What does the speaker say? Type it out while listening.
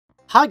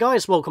Hi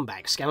guys, welcome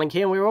back. Scatlink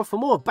here, and we're off for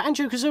more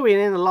Banjo-Kazooie, and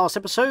in the last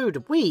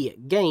episode, we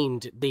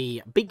gained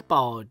the big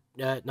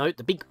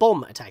the big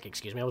bomb attack,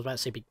 excuse me. I was about to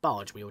say big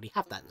barge, we already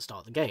have that at the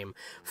start of the game,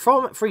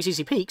 from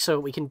 3cc Peak, so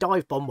we can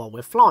dive bomb while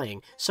we're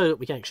flying, so that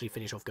we can actually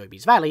finish off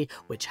Gobi's Valley,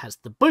 which has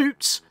the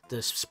boots,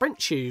 the sprint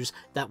shoes,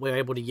 that we're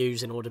able to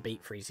use in order to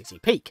beat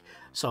 3cc Peak.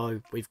 So,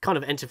 we've kind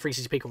of entered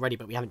 3cc Peak already,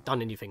 but we haven't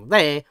done anything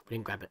there, we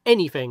didn't grab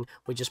anything,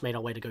 we just made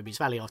our way to Gobi's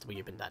Valley after we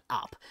opened that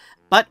up.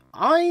 But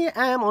I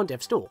am on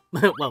death's door.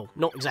 Well,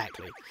 not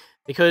exactly,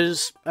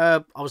 because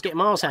I was getting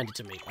my arse handed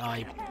to me.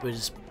 I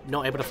was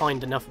not able to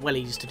find enough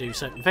wellies to do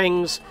certain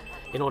things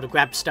in order to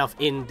grab stuff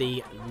in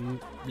the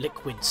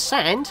liquid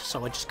sand,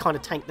 so I just kind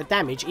of tanked the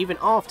damage even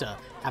after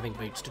having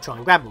boots to try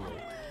and grab them all.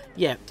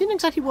 Yeah, didn't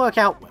exactly work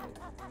out well.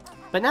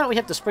 But now that we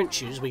have the sprint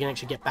shoes, we can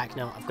actually get back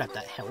now. I've grabbed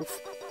that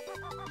health.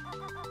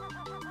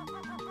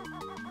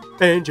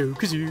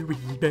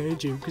 Banjo-Kazooie,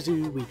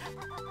 Banjo-Kazooie.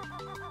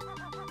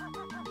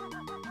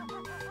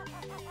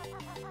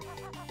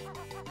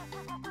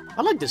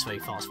 I like this very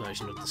fast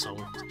version of the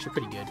song. It's actually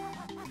pretty good.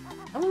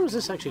 How long does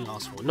this actually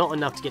last for? Not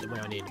enough to get to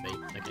where I need to be.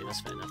 Okay, that's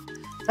fair enough.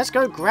 Let's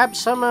go grab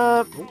some,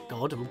 oh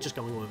god, I'm just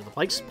going all over the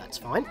place. That's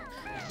fine.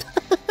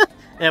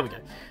 There we go.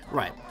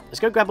 Right,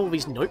 let's go grab all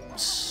these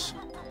notes.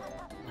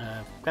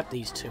 Grab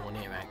these two on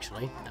here,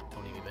 actually. That would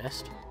probably be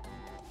best.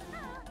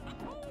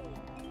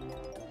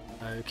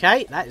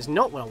 Okay, that is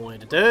not what I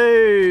wanted to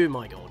do.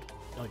 My god.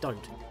 No,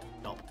 don't.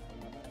 Stop.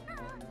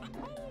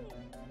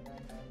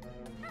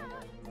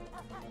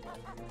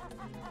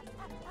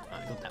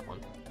 I got that one.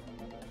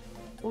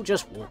 We'll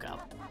just walk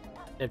up.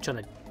 They're trying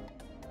to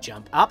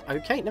jump up.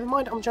 Okay, never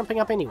mind. I'm jumping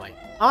up anyway.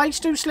 I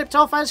still slipped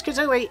off as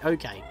Kazooie.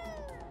 Okay.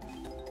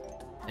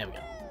 There we go.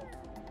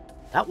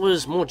 That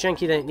was more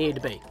janky than it needed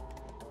to be.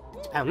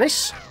 Let's pound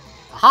this.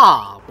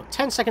 Aha! I've got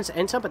 10 seconds to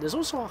enter, but there's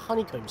also a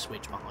honeycomb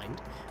switch behind.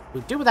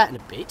 We'll deal with that in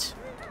a bit.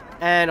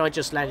 And I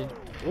just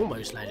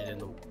almost landed in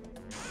the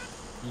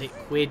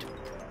liquid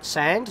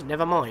sand.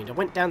 Never mind. I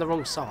went down the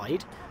wrong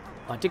side.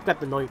 I did grab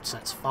the notes,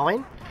 that's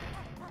fine.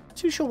 Not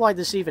too sure why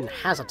this even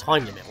has a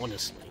time limit,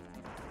 honestly.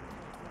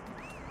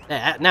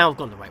 There, now I've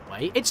gone the right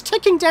way. It's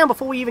ticking down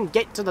before we even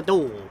get to the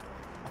door.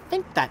 I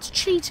think that's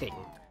cheating.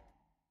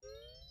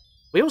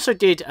 We also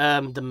did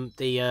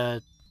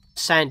the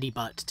Sandy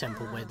Butt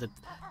Temple where the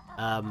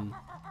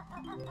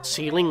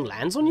ceiling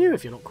lands on you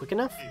if you're not quick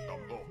enough.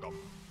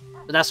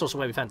 But that's also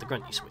where we found the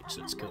Grunty switch,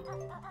 so that's cool.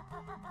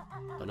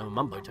 Got another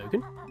Mumbo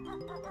token.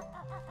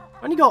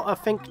 Only got, I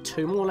think,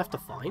 2 more left to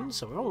find,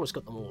 so we've almost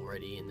got them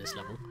already in this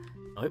level.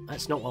 Nope,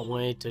 that's not what I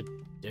wanted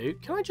to do.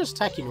 Can I just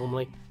attack you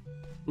normally?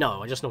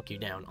 No, I just knock you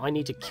down. I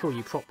need to kill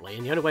you properly,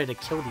 and the only way to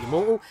kill the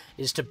immortal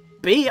is to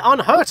be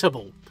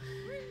unhurtable.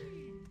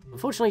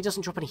 Unfortunately, it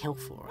doesn't drop any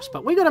health for us,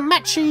 but we got a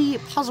matchy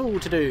puzzle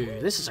to do.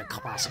 This is a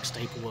classic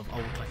staple of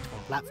old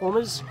collectible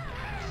platformers.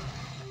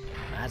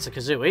 That's a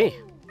Kazooie.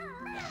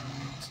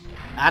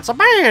 That's a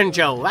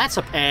Banjo! That's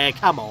a pear,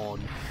 come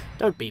on.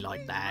 Don't be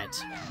like that.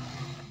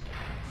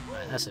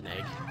 Right, that's an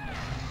egg.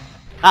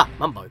 Ah,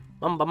 Mumbo.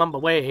 Mumbo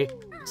way.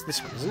 It's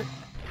this one, isn't it?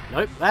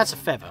 Nope, that's a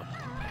feather.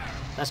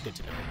 That's good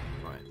to know.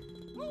 Right.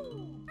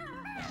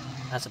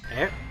 That's a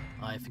pear.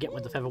 I forget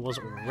where the feather was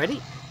already.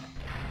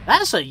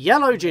 That's a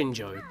yellow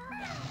Jinjo.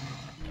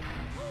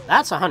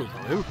 That's a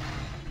honeycomb.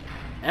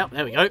 Yep,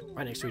 there we go.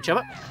 Right next to each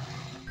other.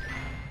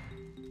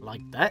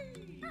 Like that.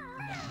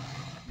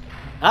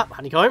 Up,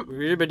 honeycomb.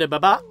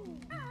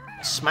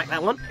 Smack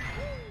that one.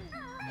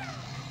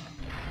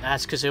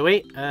 That's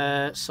Kazooie.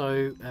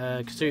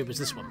 Kazooie was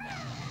this one.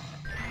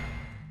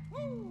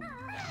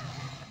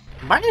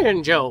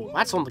 Banjo!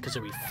 That's on the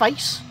Kazooie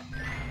face.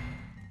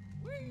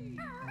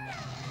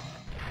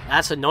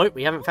 That's a note.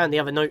 We haven't found the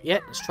other note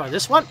yet. Let's try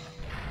this one.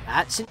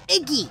 That's an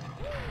Eggy.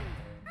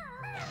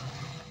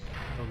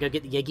 I'll go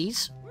get the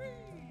Eggies.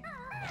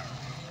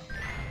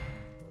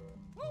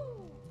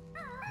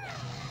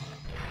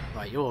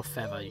 Right, you're a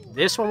feather.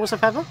 This one was a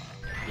feather?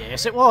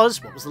 Yes, it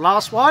was. What was the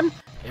last one?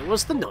 It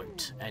was the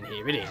note. And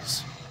here it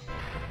is.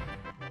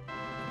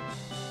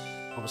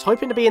 I was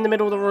hoping to be in the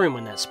middle of the room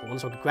when that spawned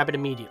so I could grab it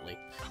immediately.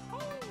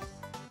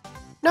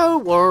 No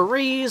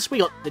worries. We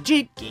got the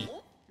Jiggy.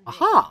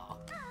 Aha!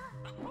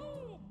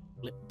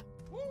 Flip.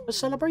 A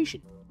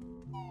celebration.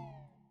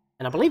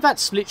 And I believe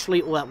that's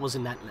literally all that was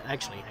in that...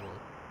 Actually, hang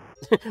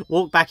on.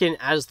 Walk back in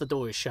as the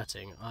door is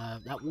shutting.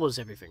 That was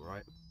everything,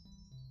 right?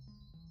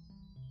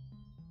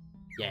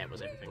 Yeah, it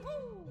was everything.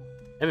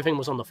 Everything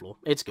was on the floor.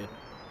 It's good.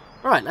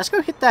 Alright, let's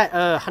go hit that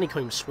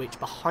honeycomb switch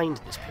behind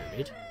this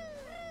pyramid.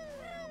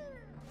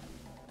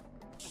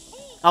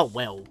 Oh,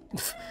 well.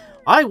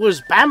 I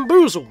was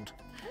bamboozled!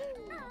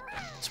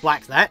 Let's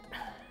whack that.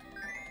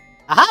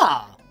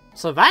 Aha!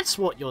 So that's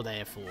what you're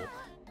there for.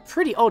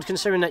 Pretty odd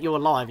considering that you're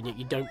alive and yet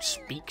you don't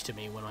speak to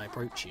me when I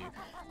approach you.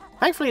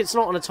 Thankfully it's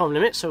not on a time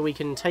limit, so we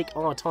can take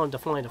our time to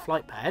fly the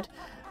flight pad.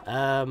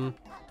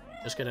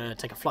 Just gonna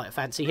take a flight of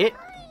fancy here.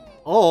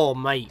 Oh,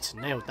 mate,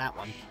 nailed that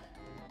one.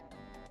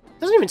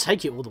 Doesn't even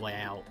take it all the way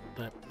out,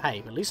 but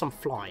hey, at least I'm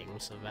flying,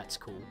 so that's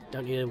cool.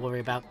 Don't need to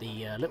worry about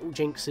the little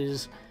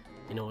jinxes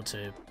in order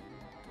to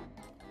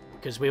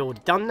because we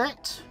already done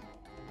that.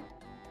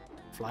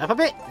 Fly up a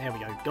bit. There we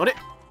go. Got it.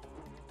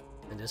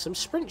 And there's some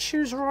sprint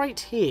shoes right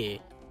here.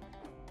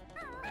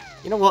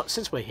 You know what?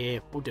 Since we're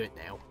here, we'll do it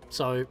now.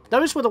 So,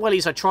 those were the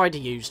wellies I tried to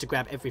use to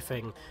grab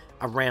everything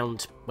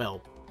around,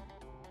 well,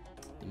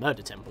 the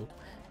Murder Temple.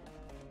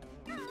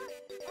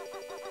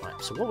 Right,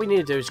 so what we need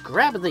to do is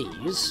grab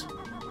these,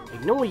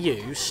 ignore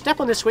you, step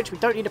on this switch, we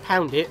don't need to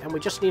pound it, and we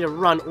just need to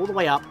run all the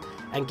way up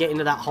and get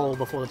into that hole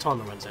before the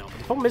timer runs out. But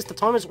the problem is the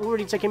timer's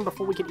already ticking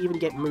before we can even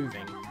get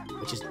moving,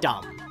 which is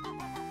dumb.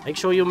 Make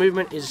sure your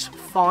movement is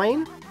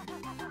fine,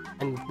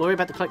 and worry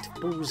about the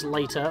collectibles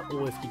later,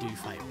 or if you do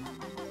fail.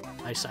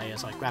 I say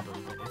as I grab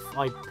them, but if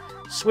I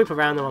sweep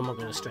around them, I'm not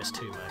going to stress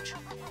too much.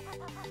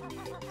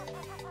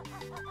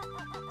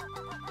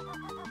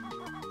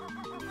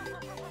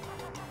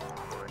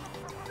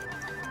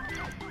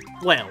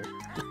 Well,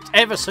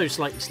 ever so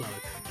slightly slow.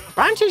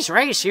 Branch's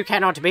race you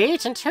cannot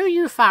beat until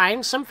you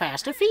find some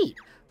faster feet.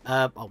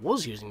 I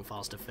was using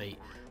faster feet.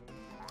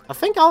 I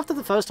think after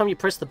the first time you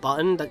press the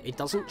button, that it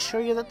doesn't show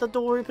you that the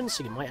door opens,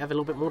 so you might have a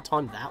little bit more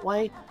time that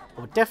way.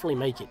 I would definitely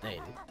make it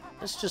then.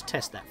 Let's just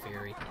test that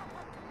theory.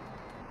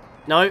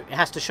 No, it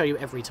has to show you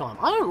every time.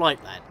 I don't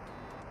like that.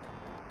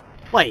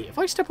 Wait, if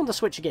I step on the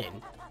switch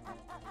again...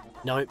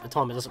 No, the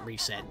timer doesn't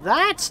reset.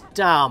 That's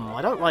dumb.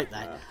 I don't like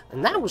that.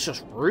 And that was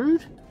just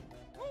rude.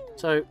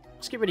 So,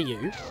 let's get rid of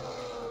you.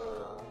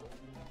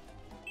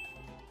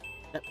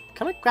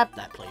 Can I grab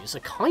that, please? I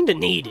kind of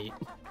need it.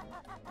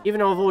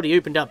 Even though I've already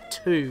opened up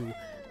 2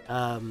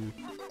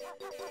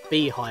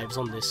 beehives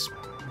on this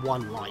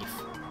one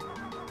life.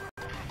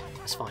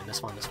 That's fine, that's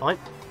fine, that's fine.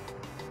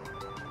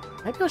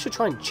 Maybe I should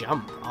try and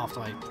jump after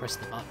I press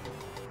the button.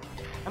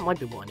 That might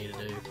be what I need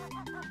to do.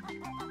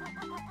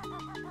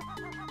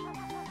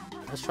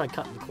 Let's try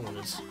cutting the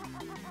corners.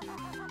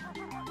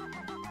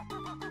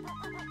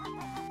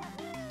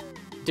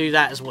 Do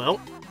that as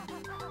well.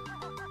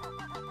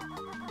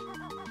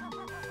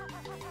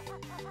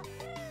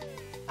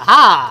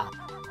 Aha!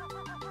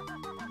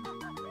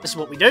 This is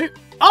what we do.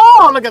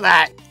 Oh, look at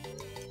that!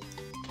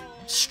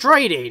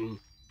 Straight in.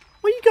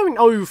 What are you going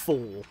O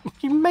for?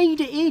 You made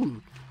it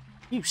in.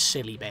 You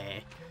silly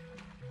bear.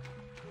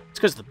 It's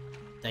because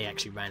they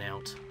actually ran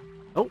out.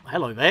 Oh,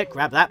 hello there.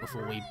 Grab that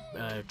before we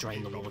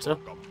drain the water.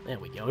 There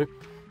we go.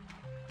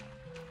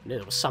 Knew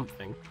there was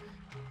something.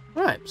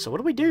 Right, so what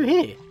do we do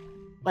here?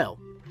 Well,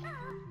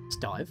 let's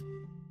dive.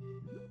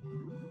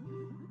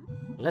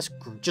 Let's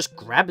just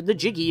grab the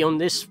jiggy on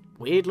this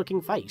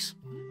weird-looking face.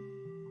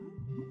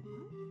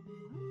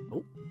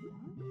 Oh.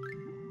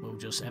 We'll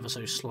just ever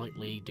so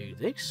slightly do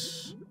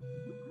this.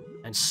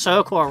 And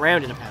circle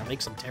around it, apparently,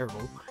 because I'm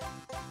terrible.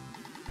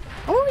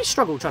 I always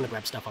struggle trying to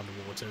grab stuff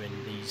underwater in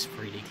these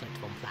 3D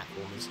collectible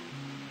platformers.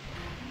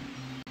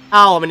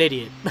 Oh, I'm an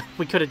idiot.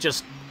 We could have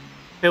just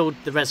filled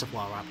the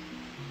reservoir up.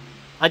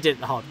 I did it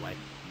the hard way.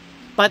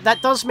 But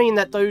that does mean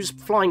that those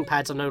flying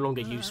pads are no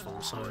longer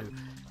useful, so...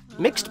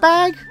 Mixed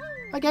bag,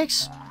 I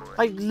guess?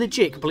 I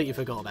legit completely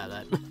forgot about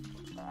that.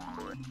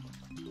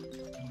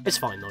 It's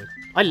fine, though.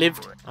 I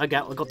lived. I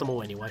got them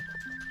all anyway.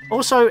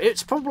 Also,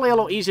 it's probably a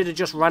lot easier to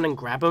just run and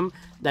grab them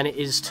than it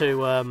is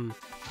to,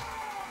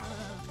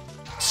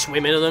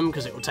 swim into them,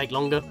 because it will take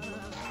longer.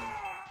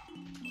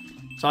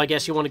 So I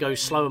guess you want to go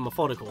slow and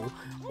methodical,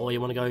 or you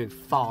want to go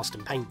fast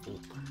and painful.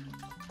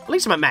 At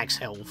least I'm at max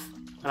health,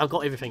 and I've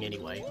got everything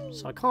anyway,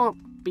 so I can't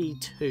be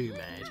too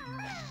mad.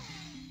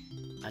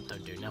 That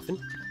don't do nothing.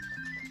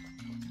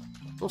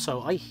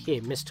 Also, I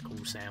hear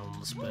mystical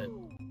sounds, but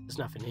there's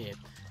nothing here.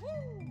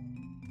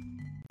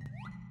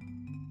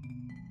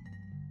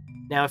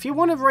 Now, if you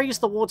want to raise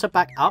the water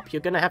back up,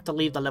 you're going to have to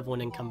leave the level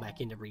and then come back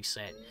in to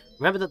reset.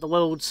 Remember that the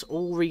worlds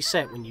all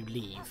reset when you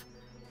leave,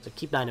 so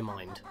keep that in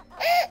mind.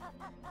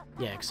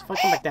 Yeah, because if I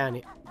come back down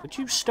here... Would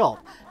you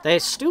stop? They're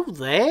still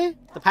there.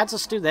 The pads are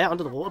still there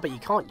under the water, but you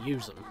can't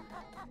use them.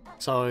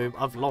 So,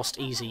 I've lost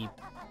easy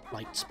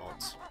light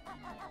spots.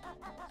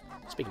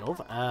 Speaking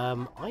of,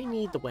 I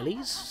need the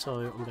wellies, so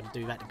I'm going to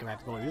do that to grab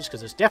those,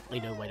 because there's definitely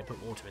no way to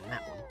put water in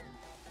that one.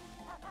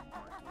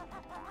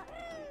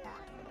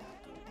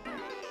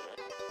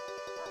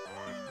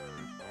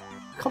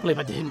 I can't believe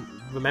I didn't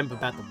remember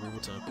about the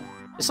water.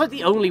 It's like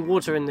the only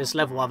water in this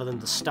level other than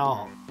the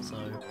start, so...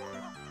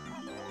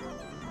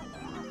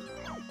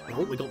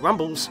 Oh, we got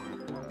rumbles.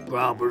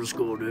 Rumbles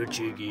got a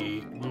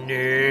jiggy.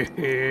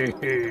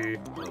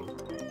 Oh.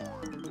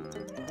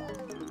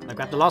 I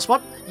grabbed the last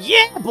one.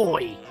 Yeah,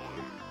 boy!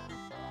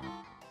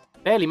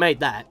 Barely made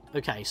that.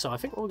 Okay, so I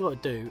think what we've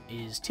got to do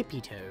is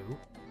tippy-toe.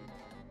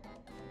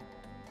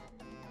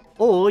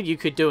 Or you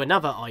could do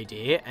another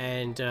idea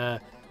and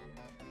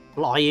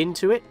fly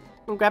into it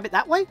and grab it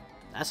that way.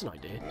 That's an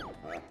idea.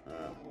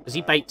 Because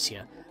he baits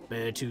you.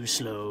 Bear too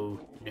slow.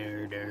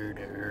 Dur, dur,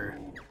 dur.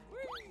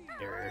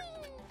 Dur.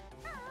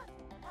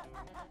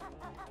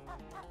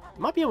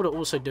 Might be able to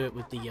also do it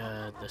with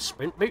the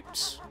sprint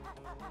boots.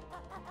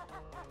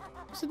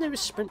 What's the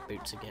nearest sprint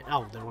boots again?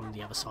 Oh, they're on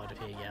the other side of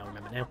here. Yeah, I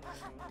remember now.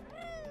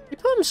 You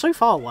put them so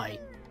far away.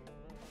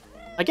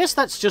 I guess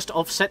that's just to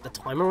offset the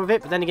timer of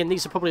it, but then again,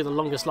 these are probably the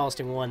longest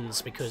lasting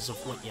ones because of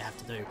what you have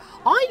to do.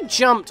 I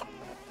jumped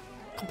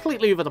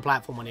completely over the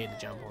platform I needed to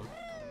jump on.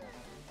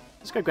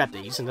 Let's go grab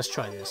these and let's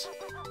try this.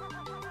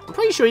 I'm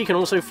pretty sure you can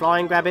also fly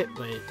and grab it,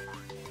 but...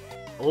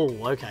 Oh,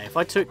 okay. If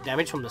I took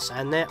damage from the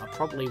sand there, I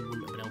probably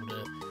wouldn't have been able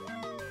to...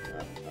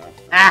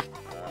 Ah!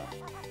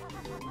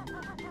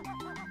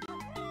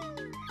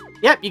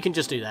 Yep, you can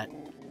just do that.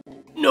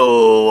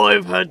 No,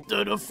 I've had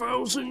that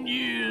 1,000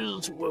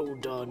 years. Well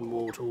done,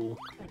 mortal.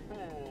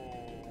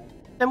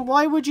 Then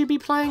why would you be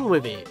playing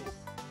with it?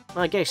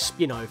 I guess,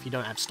 you know, if you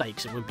don't have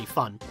stakes, it would be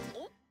fun.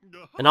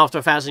 And after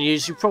 1,000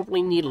 years, you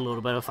probably need a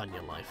little bit of fun in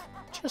your life.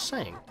 Just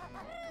saying.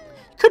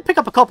 You could pick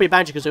up a copy of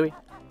Banjo-Kazooie.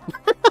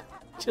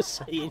 Just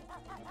saying.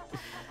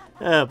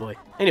 Oh boy.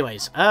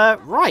 Anyways,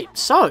 right,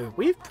 so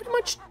we've pretty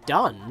much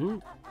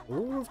done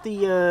all of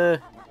the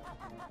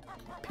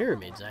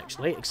pyramids,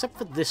 actually, except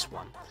for this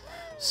one.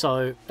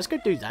 So, let's go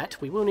do that.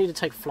 We will need to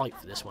take flight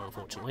for this one,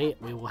 unfortunately.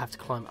 We will have to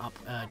climb up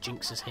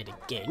Jinx's head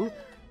again.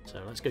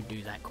 So, let's go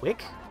do that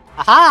quick.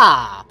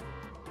 Aha!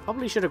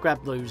 Probably should have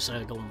grabbed those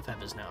golden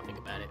feathers now I think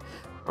about it.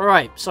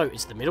 Alright, so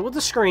it's the middle of the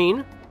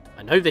screen.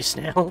 I know this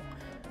now.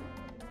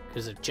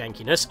 Because of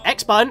jankiness.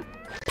 X button!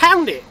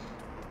 Pound it!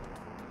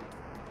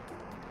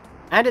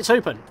 And it's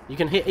open. You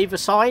can hit either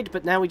side,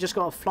 but now we just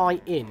got to fly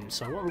in.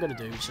 So what I'm going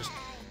to do is just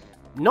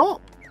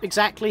not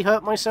exactly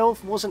hurt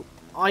myself. Wasn't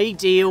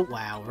ideal.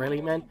 Wow,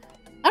 really, man?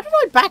 How did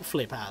I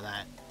backflip out of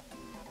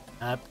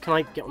that? Can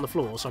I get on the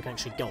floor so I can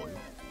actually go?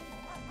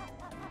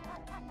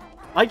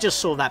 I just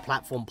saw that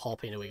platform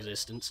pop into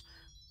existence.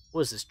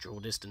 What is this draw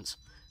distance?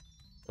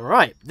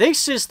 Alright,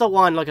 this is the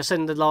one, like I said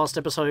in the last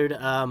episode,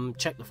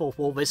 check the fourth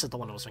wall. This is the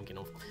one I was thinking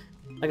of.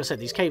 Like I said,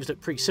 these caves look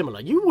pretty similar.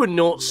 You would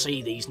not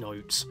see these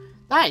notes.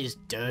 That is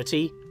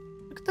dirty.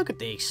 Look at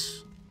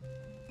this.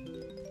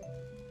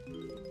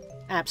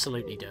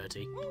 Absolutely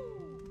dirty.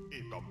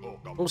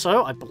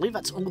 Also, I believe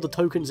that's all the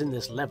tokens in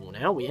this level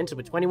now. We entered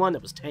with 21,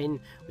 that was 10,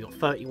 we got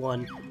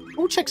 31.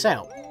 All checks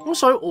out.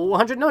 Also, all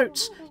 100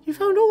 notes. You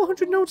found all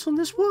 100 notes on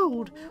this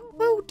world.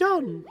 Well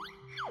done.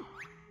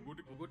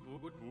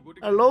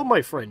 Hello,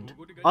 my friend.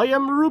 I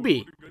am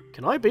Ruby.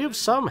 Can I be of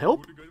some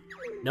help?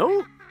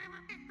 No?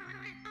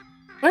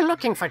 We're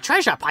looking for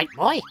treasure, pipe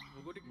boy.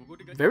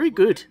 Very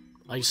good.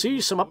 I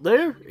see some up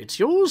there. It's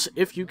yours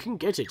if you can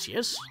get it,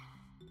 yes?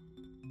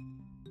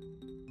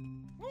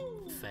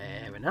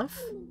 Fair enough.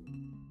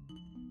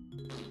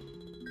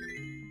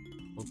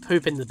 We'll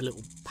poop in the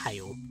little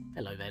pail.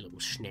 Hello there, little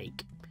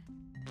snake.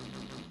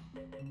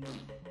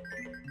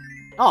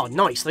 Oh,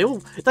 nice. They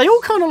all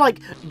kind of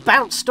like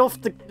bounced off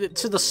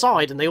to the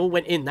side and they all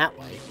went in that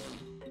way.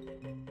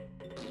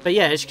 But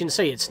yeah, as you can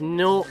see, it's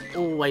not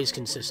always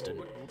consistent.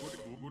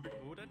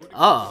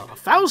 Ah,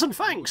 1,000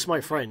 thanks,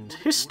 my friend.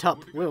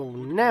 Histup will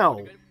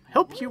now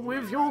help you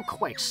with your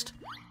quest.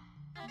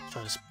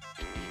 Try this.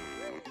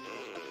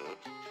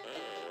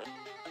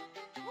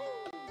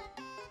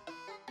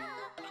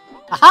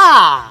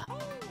 Aha!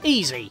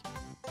 Easy.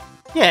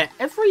 Yeah,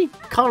 every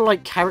kind of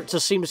like character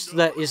seems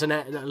that is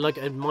like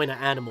a minor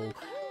animal,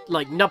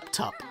 like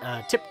Nubtup,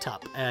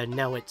 Tiptup, and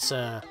now it's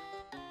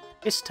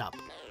Histup.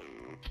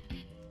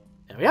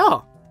 There we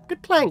are.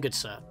 Good playing, good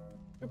sir.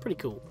 We're pretty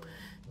cool.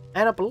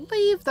 And I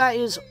believe that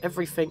is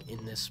everything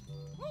in this.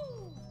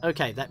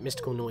 Okay, that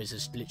mystical noise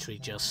is literally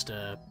just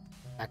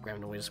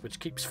background noise, which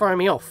keeps throwing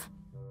me off.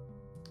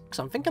 Because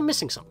I think I'm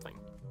missing something.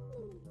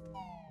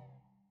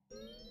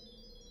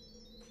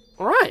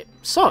 Alright,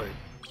 so,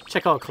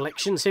 check our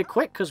collections here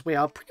quick, because we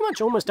are pretty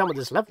much almost done with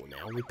this level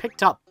now. We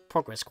picked up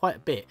progress quite a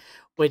bit.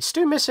 We're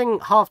still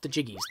missing half the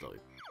jiggies, though.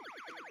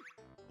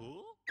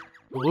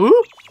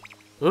 Ooh?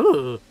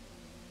 Ooh.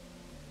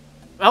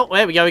 Oh,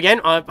 there we go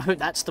again.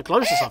 That's the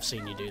closest I've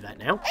seen you do that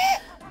now.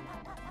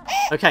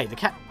 Okay, the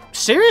cat...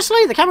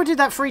 Seriously? The camera did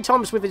that 3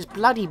 times with his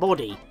bloody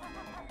body.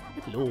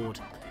 Good lord.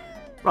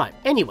 Right,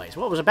 anyways,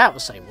 what I was about to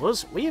say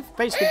was, we have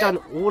basically done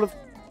all of...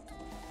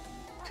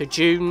 Could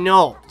you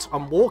not?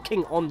 I'm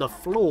walking on the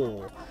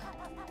floor.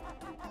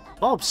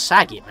 Bob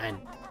Saget, man.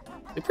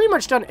 We've pretty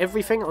much done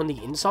everything on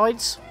the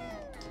insides.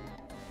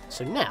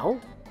 So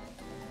now,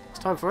 it's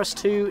time for us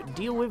to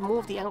deal with more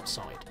of the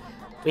outside.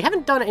 We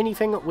haven't done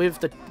anything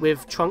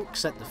with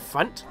trunks at the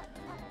front,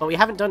 but we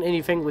haven't done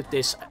anything with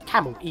this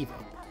camel either.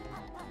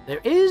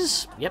 There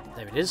is... Yep,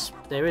 there it is.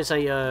 There is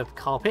a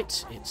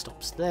carpet. It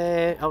stops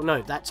there. Oh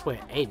no, that's where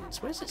it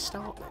ends. Where does it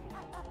start then?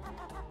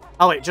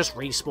 Oh, it just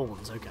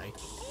respawns. Okay.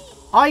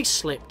 I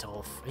slipped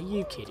off. Are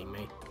you kidding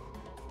me?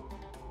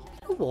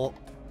 You know what?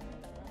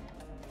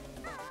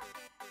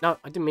 No,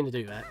 I didn't mean to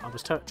do that. I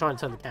was trying to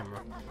turn the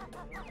camera.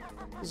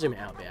 Zoom it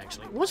out a bit,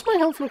 actually. What's my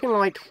health looking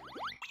like?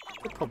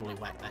 I'll probably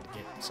whack that to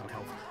get some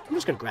health. I'm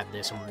just going to grab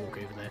this and walk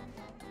over there.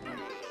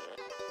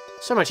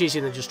 So much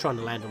easier than just trying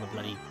to land on the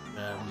bloody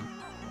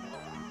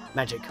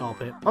magic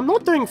carpet. I'm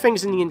not doing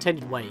things in the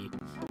intended way.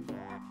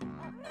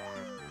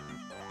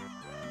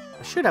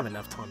 I should have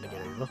enough time to get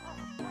over.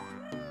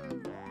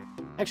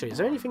 Actually, is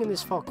there anything in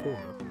this far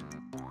corner?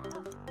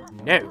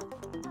 No.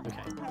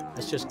 Okay,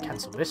 let's just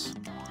cancel this.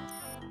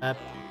 There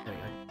we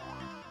go.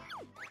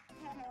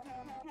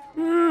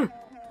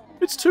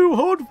 too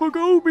hot for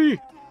Gobi.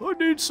 I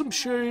need some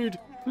shade.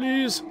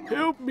 Please,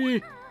 help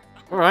me.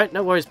 Alright,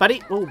 no worries,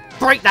 buddy. We'll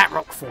break that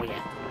rock for you.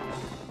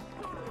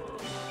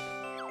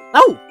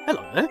 Oh,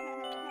 hello there.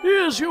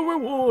 Here's your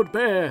reward,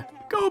 Bear.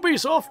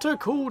 Gobi's off to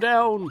cool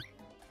down.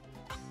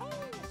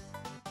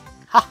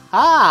 Ha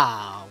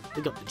ha!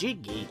 We got the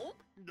jiggy.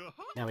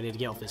 Now we need to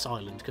get off this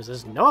island, because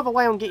there's no other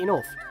way I'm getting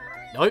off.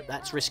 Nope,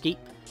 that's risky.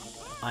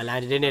 I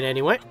landed in it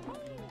anyway.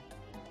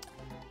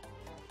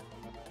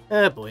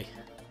 Oh boy.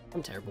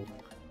 I'm terrible.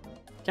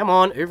 Come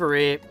on, over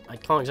here. I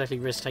can't exactly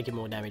risk taking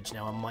more damage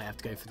now. I might have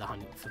to go for the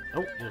honey.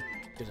 Oh, you're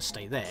gonna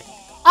stay there.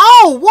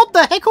 Oh, what the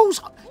heckles?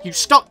 You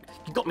stuck.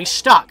 You got me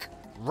stuck.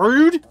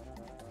 Rude.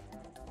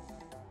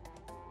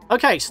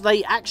 Okay, so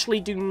they actually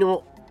do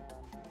not...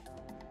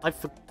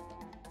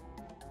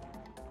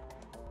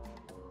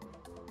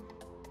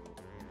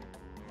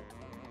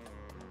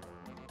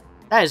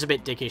 That is a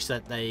bit dickish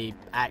that they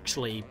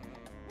actually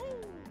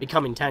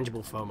become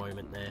intangible for a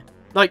moment there.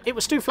 Like, it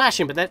was still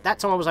flashing, but that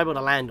time I was able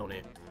to land on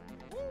it.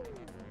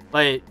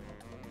 But you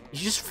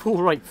just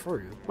fall right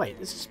through. Wait,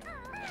 this is...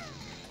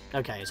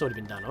 Okay, it's already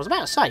been done. I was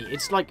about to say,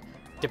 it's like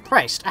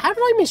depressed. How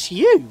did I miss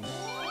you?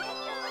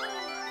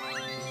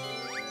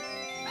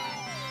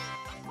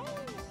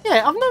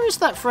 Yeah, I've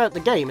noticed that throughout the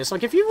game. It's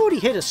like if you've already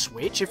hit a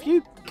switch, if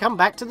you come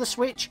back to the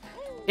switch,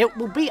 it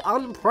will be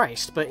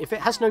unpressed, but if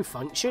it has no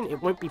function,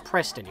 it won't be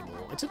pressed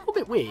anymore. It's a little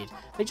bit weird.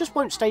 They just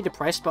won't stay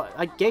depressed, but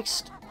I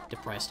guess...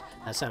 Depressed.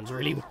 That sounds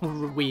really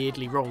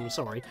weirdly wrong,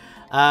 sorry.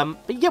 But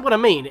you get what I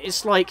mean.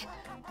 It's like...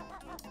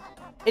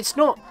 It's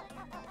not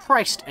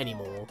pressed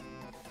anymore.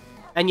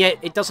 And yet,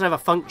 it doesn't have a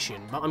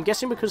function. But I'm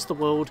guessing because the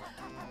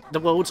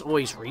world's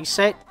always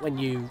reset when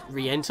you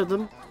re-enter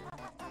them.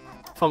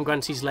 From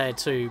Grunty's lair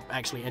to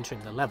actually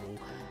entering the level.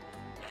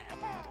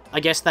 I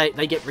guess they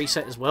get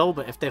reset as well,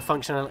 but if their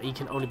functionality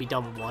can only be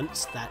done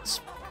once, that's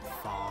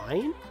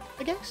fine,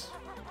 I guess?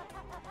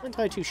 I'm not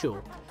entirely too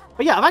sure.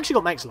 But yeah, I've actually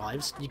got max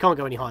lives. You can't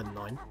go any higher than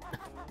 9.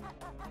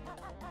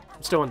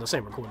 I'm still on the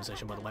same recording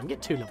session, by the way. I'm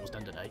getting 2 levels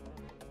done today.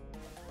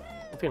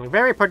 I'm feeling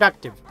very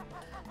productive.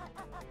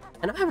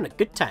 And I'm having a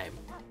good time.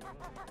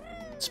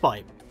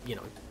 Despite, you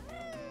know,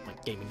 my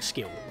gaming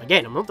skill.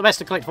 Again, I'm not the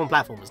best at collectible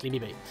platformers, leave me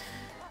be.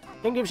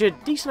 Game gives you a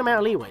decent amount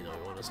of leeway,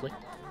 though, honestly.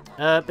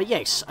 But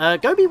yes,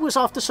 Gobi was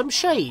after some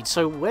shade,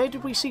 so where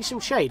did we see some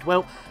shade?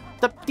 Well,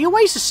 the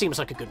Oasis seems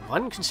like a good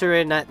one,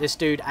 considering that this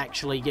dude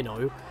actually, you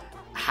know,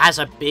 has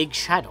a big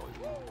shadow.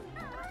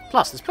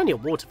 Plus, there's plenty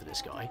of water for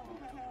this guy.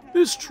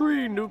 This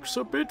tree looks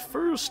a bit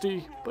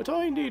thirsty, but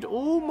I need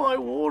all my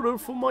water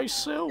for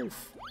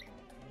myself.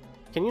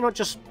 Can you not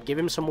just give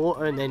him some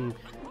water and then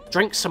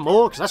drink some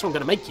more? Because that's what I'm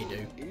going to make you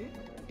do.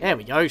 There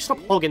we go, stop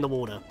hogging the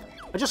water.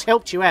 I just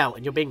helped you out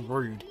and you're being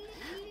rude.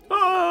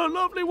 Ah,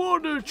 lovely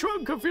water,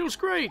 Trunker feels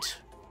great.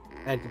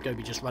 And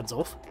Gobi just runs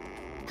off.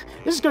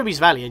 This is Gobi's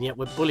Valley, and yet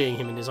we're bullying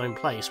him in his own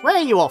place. Where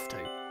are you off to?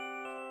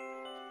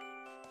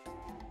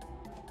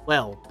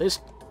 Well, this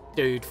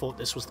dude thought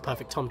this was the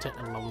perfect time to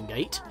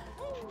elongate.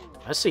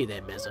 I see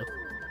there, Meza.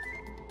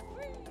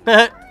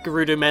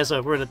 Gerudo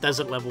Meza, we're at a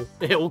desert level.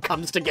 It all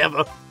comes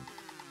together.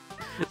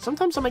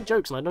 Sometimes I make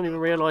jokes and I don't even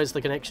realise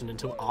the connection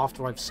until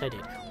after I've said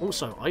it.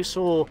 Also, I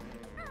saw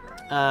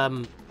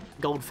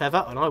Gold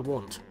Feather, and I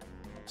want.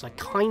 So I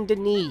kinda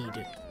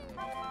need.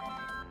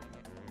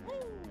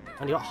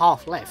 Only got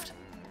half left.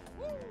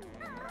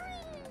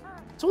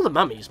 It's all the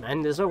mummies,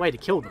 man. There's no way to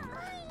kill them.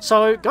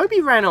 So,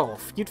 Gobi ran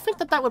off. You'd think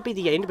that that would be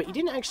the end, but he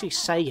didn't actually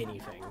say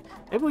anything.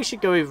 Maybe we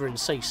should go over and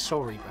say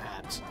sorry,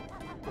 perhaps.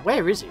 But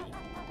where is he?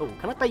 Oh,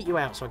 can I bait you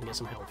out so I can get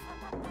some health?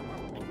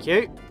 Thank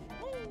you.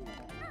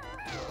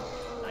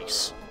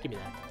 Nice. Give me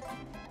that.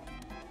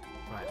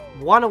 Right,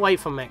 1 away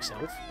from max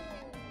health.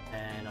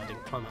 And I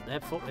didn't climb up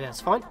there before.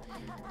 That's fine.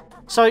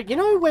 So, you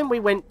know when we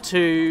went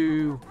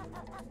to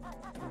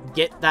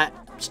get that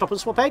stop and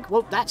swap egg?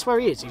 Well, that's where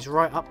he is. He's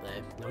right up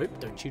there. Nope,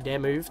 don't you dare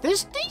move.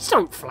 These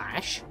don't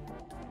flash.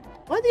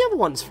 Why do the other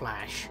ones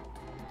flash?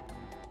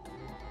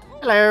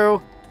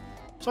 Hello.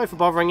 Sorry for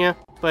bothering you,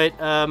 but,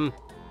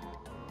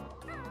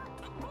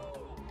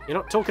 you're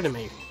not talking to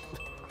me.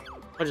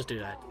 I'll just do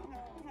that.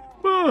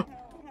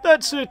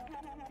 That's it.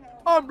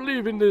 I'm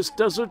leaving this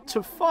desert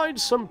to find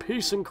some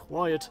peace and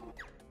quiet.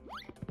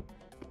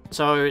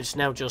 So, it's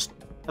now just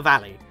a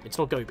valley. It's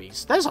not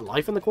Gobi's. There's a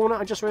life in the corner,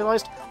 I just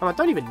realised. And I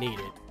don't even need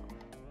it.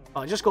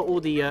 Oh, I just got all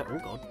the, oh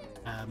god.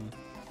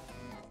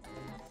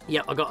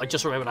 Yeah, I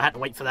just remembered I had to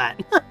wait for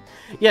that.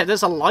 Yeah,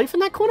 there's a life in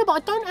that corner, but I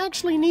don't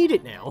actually need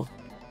it now.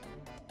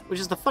 Which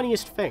is the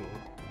funniest thing.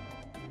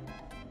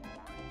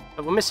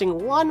 But we're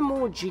missing 1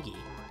 more Jiggy.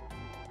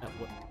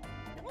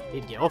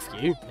 Need to get off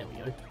you. There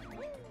we go.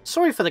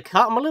 Sorry for the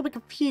cut, I'm a little bit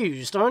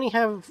confused. I only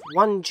have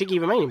 1 Jiggy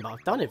remaining, but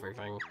I've done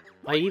everything.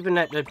 I even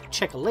had to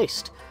check a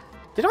list.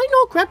 Did I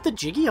not grab the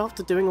Jiggy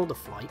after doing all the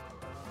flight?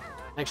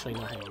 Actually,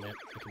 no, hang on a minute.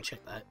 I can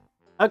check that.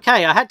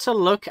 Okay, I had to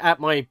look at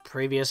my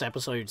previous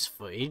episode's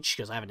footage,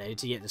 because I haven't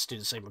edited yet. Let's do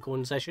the same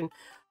recording session.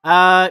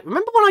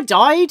 Remember when I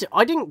died?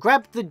 I didn't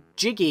grab the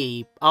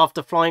Jiggy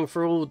after flying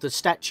through all the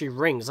statue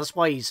rings. That's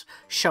why he's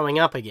showing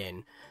up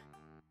again.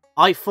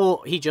 I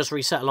thought he just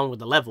reset along with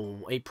the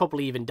level. It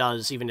probably even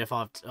does, even if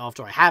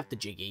after I have the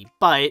Jiggy.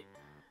 But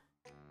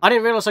I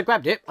didn't realise I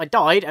grabbed it. I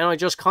died, and I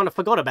just kind of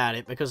forgot about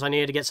it because I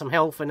needed to get some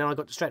health, and then I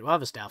got distracted with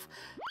other stuff.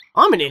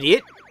 I'm an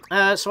idiot,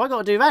 so I got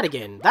to do that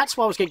again. That's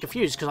why I was getting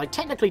confused, because I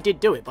technically did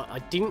do it, but I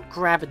didn't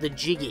grab the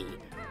Jiggy.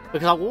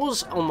 Because I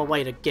was on my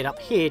way to get up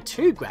here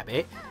to grab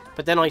it,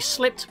 but then I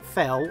slipped,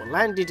 fell,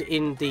 landed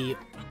in the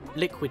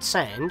liquid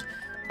sand,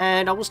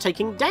 and I was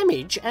taking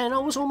damage, and I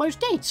was almost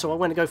dead. So I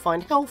went to go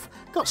find health,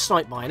 got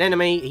sniped by an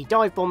enemy, he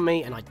dive bombed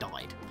me, and I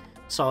died.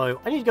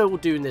 So I need to go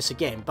doing this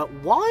again, but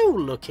while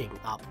looking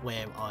up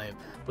where I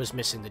was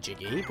missing the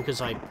Jiggy, because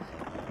I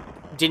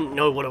didn't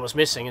know what I was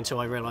missing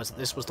until I realised that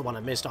this was the one I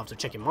missed after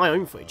checking my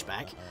own footage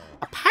back,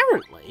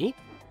 apparently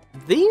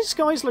these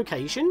guys'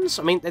 locations,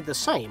 I mean, they're the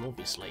same,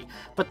 obviously,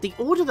 but the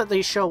order that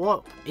they show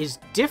up is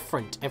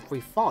different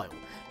every file.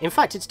 In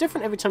fact, it's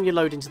different every time you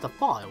load into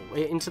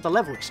the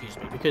level, excuse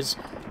me, because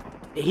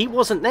he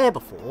wasn't there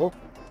before.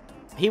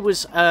 He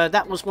was,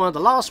 that was one of the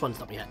last ones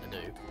that we had to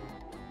do.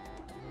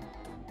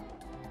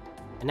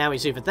 And now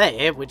he's over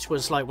there, which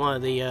was like one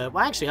of the, well,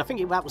 actually, I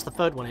think that was the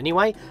third one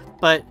anyway,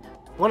 but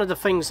one of the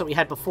things that we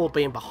had before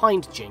being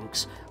behind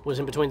Jinx was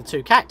in between the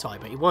two cacti,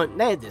 but he weren't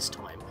there this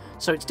time.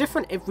 So it's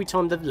different every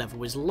time the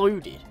level is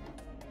loaded.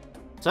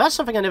 So that's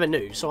something I never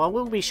knew, so I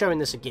will be showing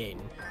this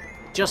again,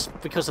 just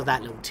because of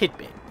that little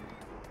tidbit.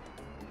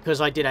 Because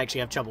I did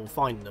actually have trouble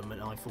finding them,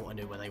 and I thought I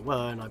knew where they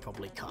were, and I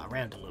probably cut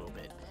around a little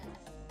bit.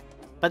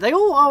 But they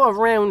all are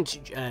around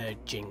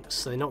Jinx,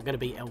 so they're not going to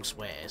be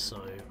elsewhere,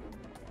 so...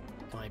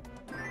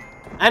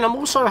 And I'm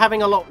also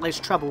having a lot less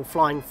trouble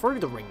flying through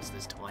the rings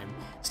this time,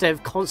 instead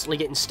of constantly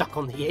getting stuck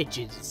on the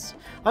edges.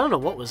 I don't know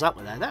what was up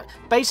with that.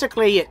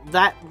 Basically,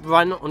 that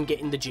run on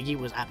getting the Jiggy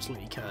was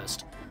absolutely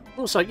cursed.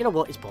 Also, you know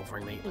what? It's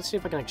bothering me. Let's see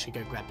if I can actually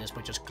go grab this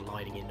by just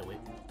gliding into it.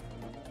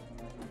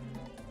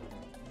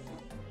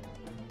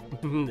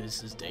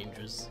 This is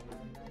dangerous.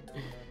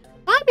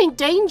 I'm in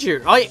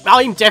danger!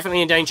 I'm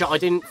definitely in danger. I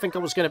didn't think I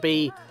was going to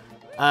be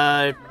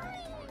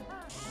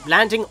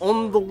landing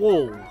on the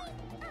wall.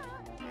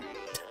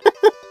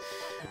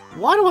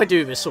 Why do I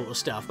do this sort of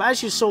stuff? But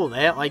as you saw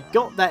there, I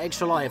got that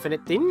extra life, and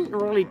it didn't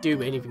really do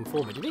anything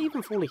for me. Did it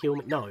even fully heal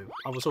me? No,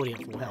 I was already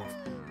at full health.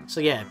 So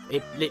yeah,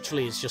 it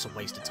literally is just a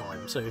waste of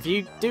time. So if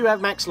you do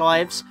have max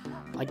lives,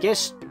 I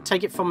guess,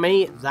 take it from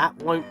me, that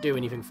won't do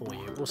anything for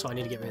you. Also, I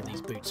need to get rid of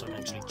these boots so I can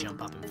actually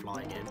jump up and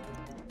fly again.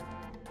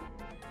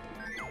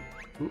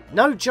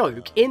 No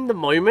joke, in the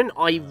moment,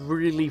 I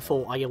really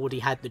thought I already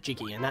had the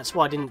Jiggy, and that's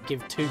why I didn't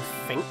give two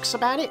thinks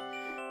about it.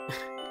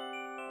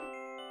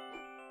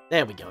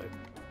 There we go.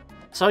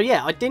 So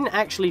yeah, I didn't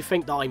actually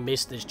think that I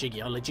missed this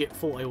Jiggy. I legit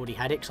thought I already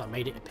had it because I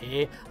made it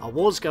appear. I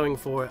was going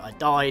for it, I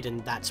died,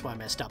 and that's why I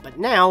messed up. But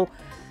now,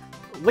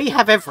 we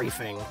have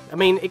everything. I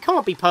mean, it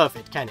can't be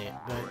perfect, can it?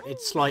 But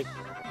it's like,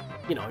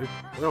 you know,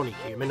 we're only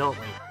human, aren't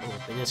we?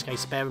 Or in this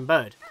case, bear and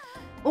bird.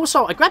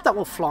 Also, I grabbed that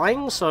while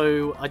flying,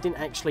 so I didn't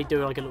actually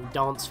do like a little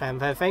dance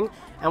fanfare thing.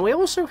 And we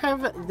also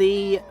have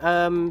the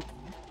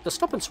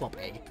stop and swap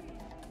egg.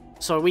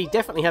 So we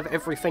definitely have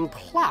everything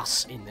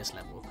plus in this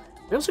level.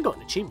 We also got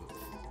an achievement.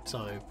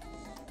 So,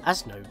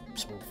 that's no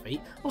small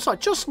feat. Also, I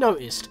just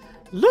noticed,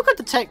 look at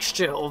the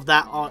texture of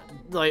that,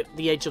 like,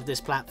 the edge of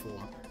this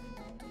platform.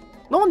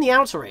 Not on the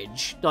outer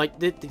edge, like,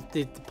 the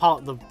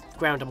part of the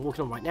ground I'm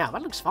walking on right now.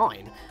 That looks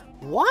fine.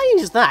 Why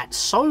is that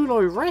so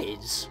low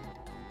res?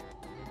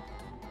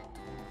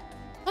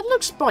 That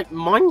looks like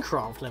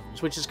Minecraft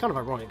levels, which is kind of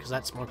ironic, because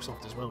that's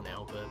Microsoft as well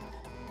now, but...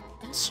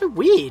 That's so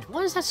weird.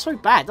 Why is that so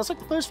bad? That's like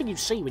the first thing you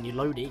see when you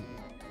load in.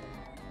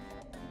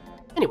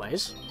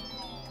 Anyways...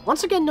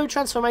 Once again, no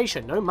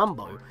transformation, no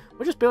mumbo.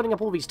 We're just building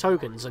up all these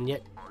tokens, and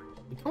yet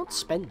we can't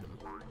spend them.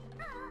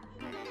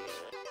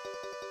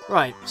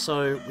 Right,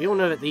 so we all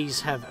know that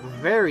these have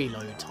very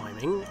low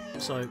timing,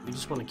 so we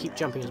just want to keep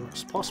jumping as much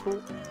as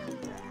possible.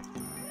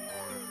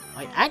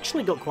 I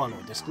actually got quite a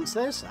lot of distance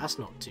there, so that's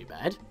not too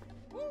bad.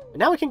 But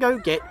now we can go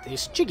get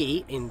this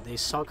Jiggy in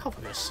this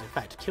sarcophagus. In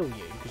fact, kill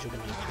you, because you're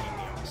going to be a pain in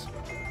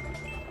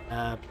the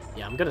ass.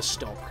 Yeah, I'm going to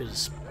stop,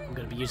 because I'm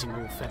going to be using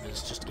more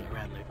feathers just to get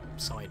around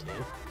the side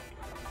here.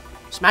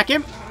 Smack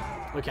him!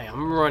 Okay,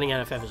 I'm running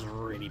out of feathers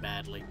really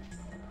badly.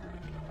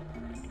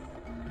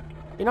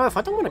 You know, if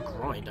I don't want to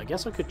grind, I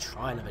guess I could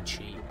try another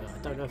cheat, but I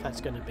don't know if that's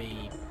going to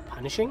be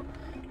punishing.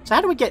 So how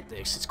do we get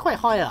this? It's quite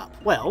high up.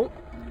 Well,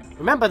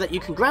 remember that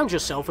you can ground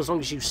yourself as long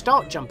as you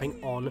start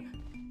jumping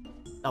on...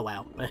 Oh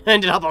wow, I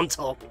ended up on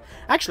top.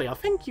 Actually, I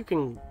think you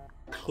can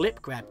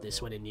clip grab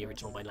this when in the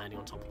original by landing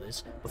on top of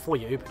this before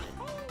you open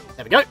it.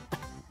 There we go!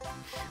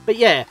 But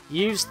yeah,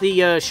 use the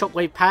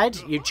shockwave pad.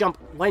 You jump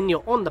when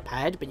you're on the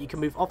pad, but you can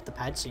move off the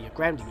pad, so you're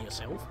grounding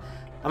yourself.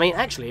 I mean,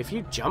 actually, if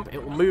you jump,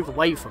 it will move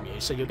away from you,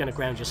 so you're going to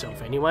ground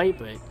yourself anyway,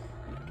 but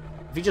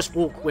if you just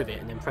walk with it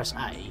and then press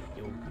A,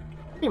 you'll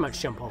pretty much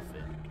jump off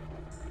it.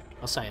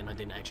 I was saying I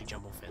didn't actually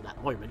jump off it at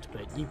that moment,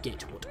 but you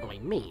get what I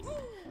mean.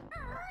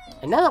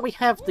 And now that we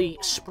have the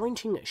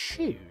sprinting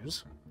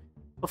shoes,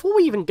 before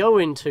we even go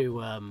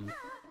into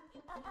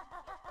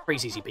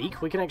Freeze Easy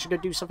Peak, we can actually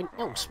go do something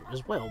else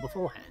as well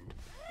beforehand.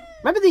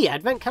 Remember the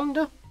advent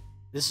calendar?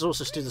 This is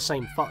also still the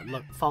same file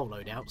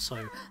loadout,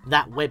 so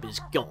that web is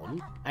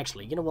gone.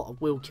 Actually, you know what? I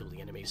will kill the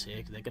enemies here,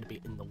 because they're going to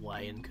be in the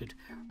way and could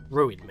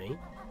ruin me.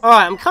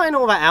 Alright, I'm cutting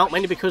all that out,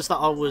 mainly because that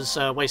I was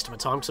wasting my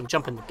time, because I'm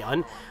jumping the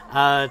gun.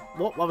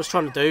 What I was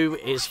trying to do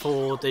is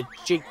for the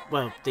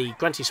the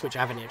Grunty switch I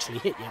haven't actually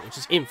hit yet, which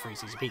is in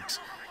Freeze Easy Peaks.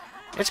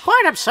 It's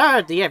quite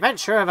absurd, the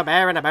adventure of a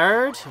bear and a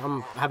bird.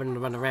 I'm having to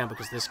run around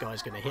because this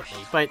guy's going to hit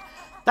me. But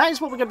that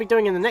is what we're going to be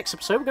doing in the next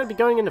episode. We're going to be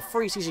going into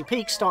Freeze Easy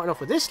Peaks, starting off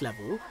with this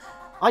level.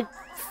 I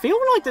feel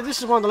like that this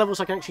is one of the levels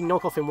I can actually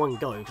knock off in one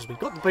go, because we've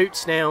got the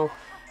boots now.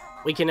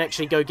 We can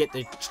actually go get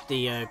the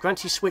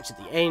Grunty switch at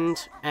the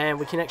end, and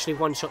we can actually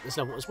one-shot this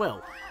level as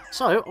well.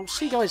 So, I'll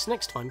see you guys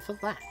next time for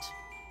that.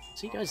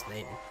 See you guys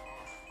then.